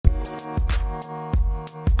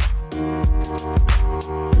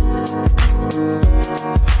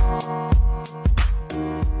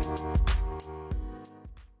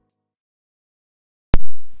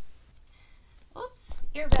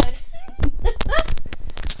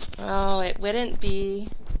it wouldn't be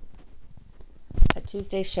a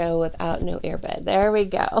Tuesday show without no earbud. There we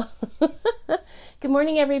go. Good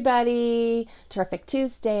morning, everybody. Terrific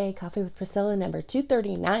Tuesday. Coffee with Priscilla, number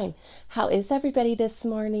 239. How is everybody this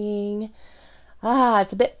morning?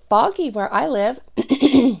 It's a bit foggy where I live.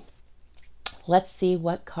 Let's see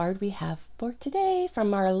what card we have for today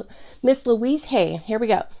from our Miss Louise Hay. Here we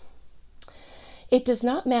go. It does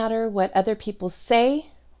not matter what other people say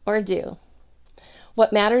or do.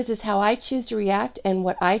 What matters is how I choose to react and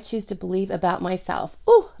what I choose to believe about myself.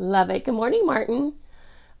 Ooh, love it. Good morning, Martin.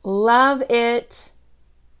 Love it.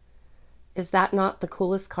 Is that not the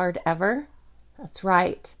coolest card ever? That's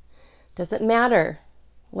right. Doesn't matter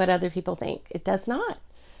what other people think. It does not.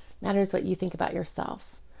 It matters what you think about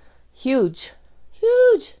yourself. Huge.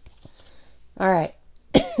 Huge. All right.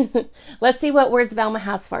 Let's see what words Velma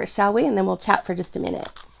has for us, shall we? And then we'll chat for just a minute.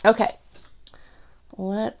 Okay.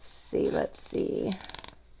 Let's see.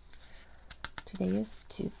 Today is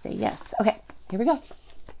Tuesday. Yes. Okay. Here we go.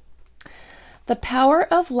 The power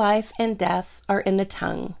of life and death are in the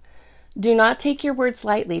tongue. Do not take your words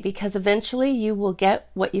lightly because eventually you will get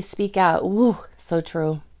what you speak out. Ooh, so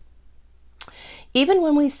true. Even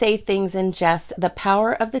when we say things in jest, the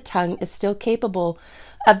power of the tongue is still capable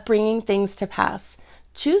of bringing things to pass.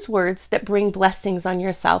 Choose words that bring blessings on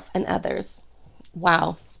yourself and others.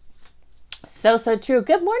 Wow. So true.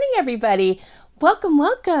 Good morning, everybody.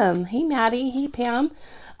 Welcome. Hey, Maddie. Hey, Pam.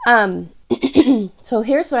 So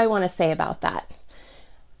here's what I want to say about that.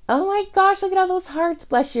 Oh my gosh, look at all those hearts.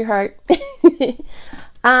 Bless your heart. The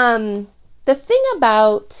thing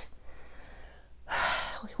about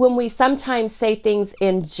when we sometimes say things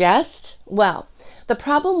in jest, well, the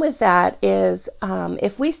problem with that is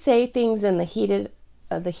if we say things in the heat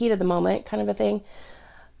of the moment kind of a thing,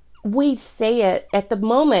 we say it at the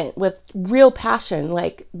moment with real passion.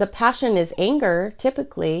 Like the passion is anger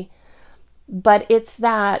typically, but it's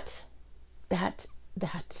that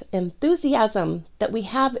enthusiasm that we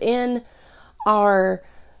have in our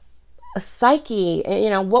psyche,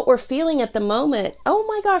 what we're feeling at the moment. Oh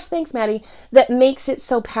my gosh, thanks, Maddie. That makes it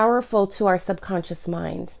so powerful to our subconscious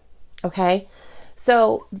mind. Okay.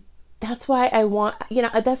 So that's why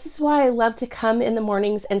this is why I love to come in the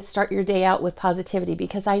mornings and start your day out with positivity,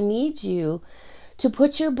 because I need you to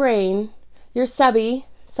put your brain, your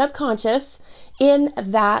subconscious in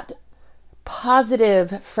that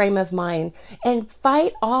positive frame of mind and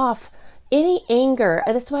fight off any anger.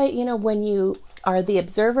 That's why, when you are the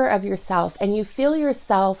observer of yourself and you feel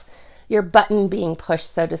yourself, your button being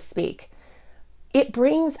pushed, so to speak, it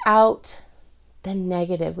brings out the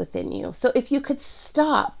negative within you. So if you could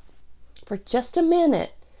stop for just a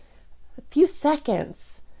minute, a few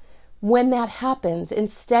seconds, when that happens,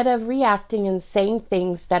 instead of reacting and saying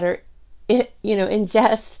things that are, in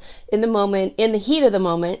jest, in the moment, in the heat of the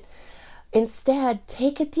moment, instead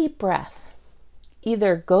take a deep breath.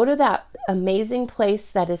 Either go to that amazing place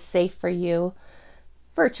that is safe for you,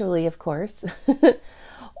 virtually, of course,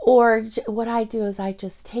 or what I do is I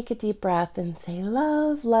just take a deep breath and say,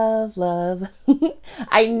 love, love, love.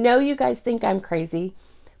 I know you guys think I'm crazy,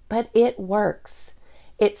 but it works.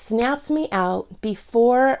 It snaps me out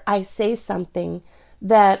before I say something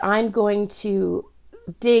that I'm going to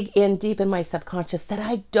dig in deep in my subconscious that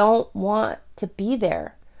I don't want to be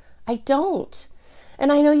there. I don't.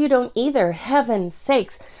 And I know you don't either. Heaven's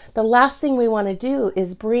sakes. The last thing we want to do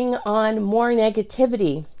is bring on more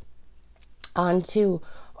negativity onto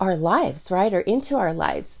our lives, right? Or into our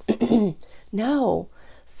lives. No.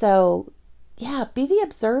 So, yeah, be the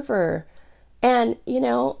observer. And,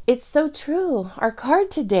 it's so true. Our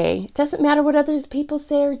card today, it doesn't matter what others people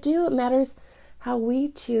say or do. It matters how we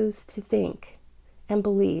choose to think and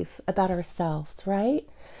believe about ourselves, right?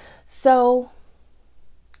 So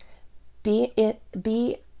be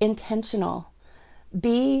intentional.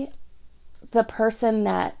 Be the person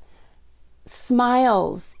that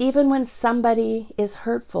smiles even when somebody is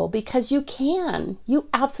hurtful, because you can. You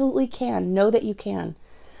absolutely can. Know that you can.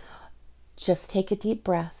 Just take a deep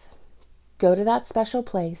breath. Go to that special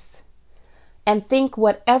place and think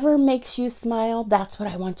whatever makes you smile. That's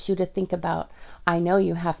what I want you to think about. I know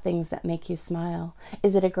you have things that make you smile.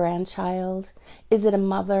 Is it a grandchild? Is it a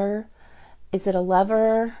mother? Is it a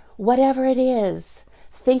lover? Whatever it is,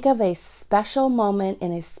 think of a special moment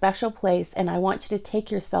in a special place, and I want you to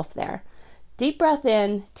take yourself there. Deep breath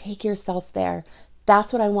in, take yourself there.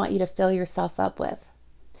 That's what I want you to fill yourself up with.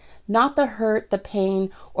 Not the hurt, the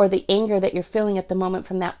pain, or the anger that you're feeling at the moment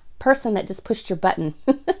from that person that just pushed your button.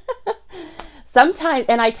 Sometimes,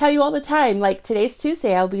 and I tell you all the time, like today's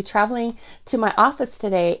Tuesday, I'll be traveling to my office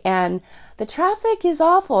today, and the traffic is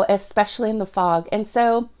awful, especially in the fog. And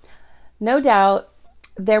so, no doubt,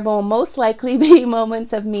 there will most likely be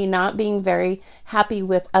moments of me not being very happy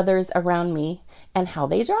with others around me and how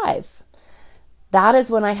they drive. That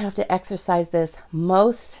is when I have to exercise this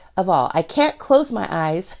most of all. I can't close my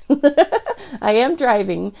eyes. I am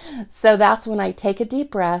driving. So that's when I take a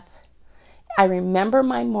deep breath. I remember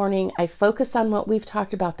my morning. I focus on what we've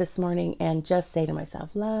talked about this morning and just say to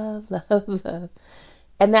myself, love, love, love.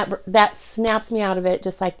 And that snaps me out of it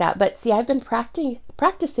just like that. But see, I've been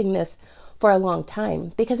practicing this for a long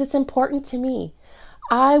time because it's important to me.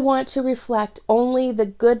 I want to reflect only the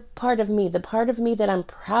good part of me, the part of me that I'm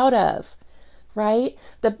proud of, right?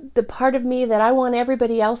 The part of me that I want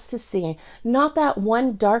everybody else to see, not that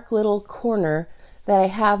one dark little corner that I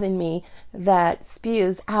have in me that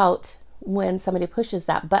spews out when somebody pushes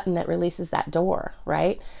that button that releases that door,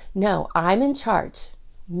 right? No, I'm in charge.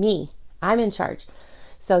 Me, I'm in charge.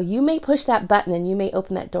 So you may push that button and you may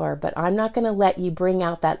open that door, but I'm not going to let you bring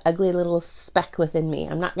out that ugly little speck within me.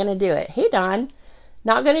 I'm not going to do it. Hey, Dawn,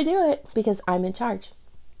 not going to do it because I'm in charge.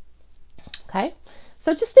 Okay?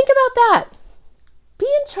 So just think about that. Be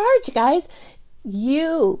in charge, guys.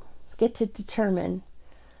 You get to determine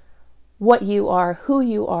what you are, who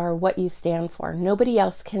you are, what you stand for. Nobody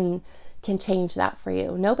else can change that for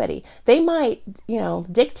you. Nobody. They might,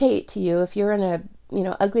 dictate to you if you're in a,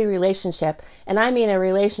 ugly relationship, and I mean a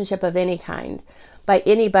relationship of any kind, by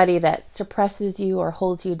anybody that suppresses you or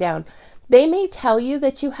holds you down. They may tell you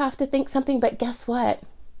that you have to think something, but guess what?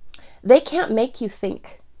 They can't make you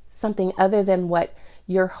think something other than what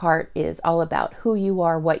your heart is all about, who you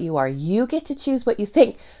are, what you are. You get to choose what you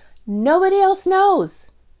think. Nobody else knows.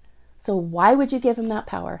 So why would you give them that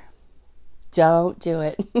power? Don't do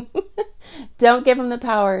it. Don't give them the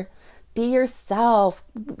power. Be yourself.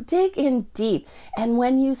 Dig in deep. And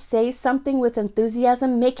when you say something with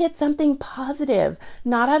enthusiasm, make it something positive,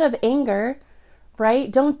 not out of anger,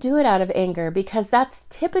 right? Don't do it out of anger, because that's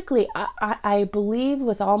typically, I believe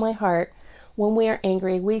with all my heart, when we are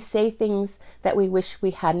angry, we say things that we wish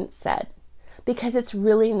we hadn't said, because it's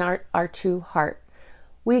really not our true heart.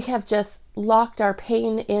 We have just locked our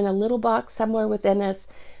pain in a little box somewhere within us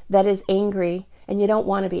that is angry, and you don't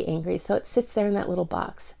want to be angry. So it sits there in that little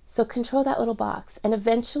box. So control that little box. And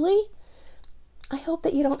eventually, I hope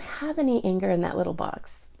that you don't have any anger in that little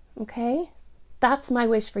box. Okay? That's my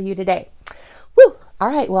wish for you today. Woo! All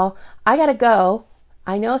right, well, I got to go.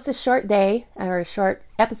 I know it's a short day or a short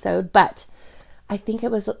episode, but I think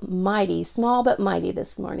it was mighty, small but mighty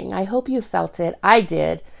this morning. I hope you felt it. I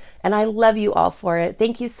did. And I love you all for it.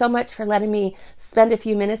 Thank you so much for letting me spend a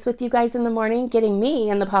few minutes with you guys in the morning, getting me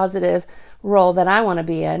in the positive role that I want to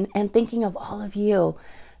be in, and thinking of all of you.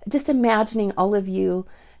 Just imagining all of you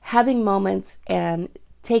having moments and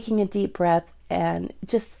taking a deep breath and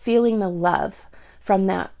just feeling the love from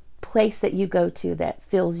that place that you go to that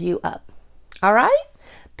fills you up. All right?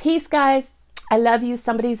 Peace, guys. I love you.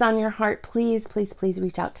 Somebody's on your heart. Please, please, please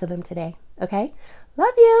reach out to them today. Okay?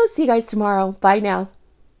 Love you. See you guys tomorrow. Bye now.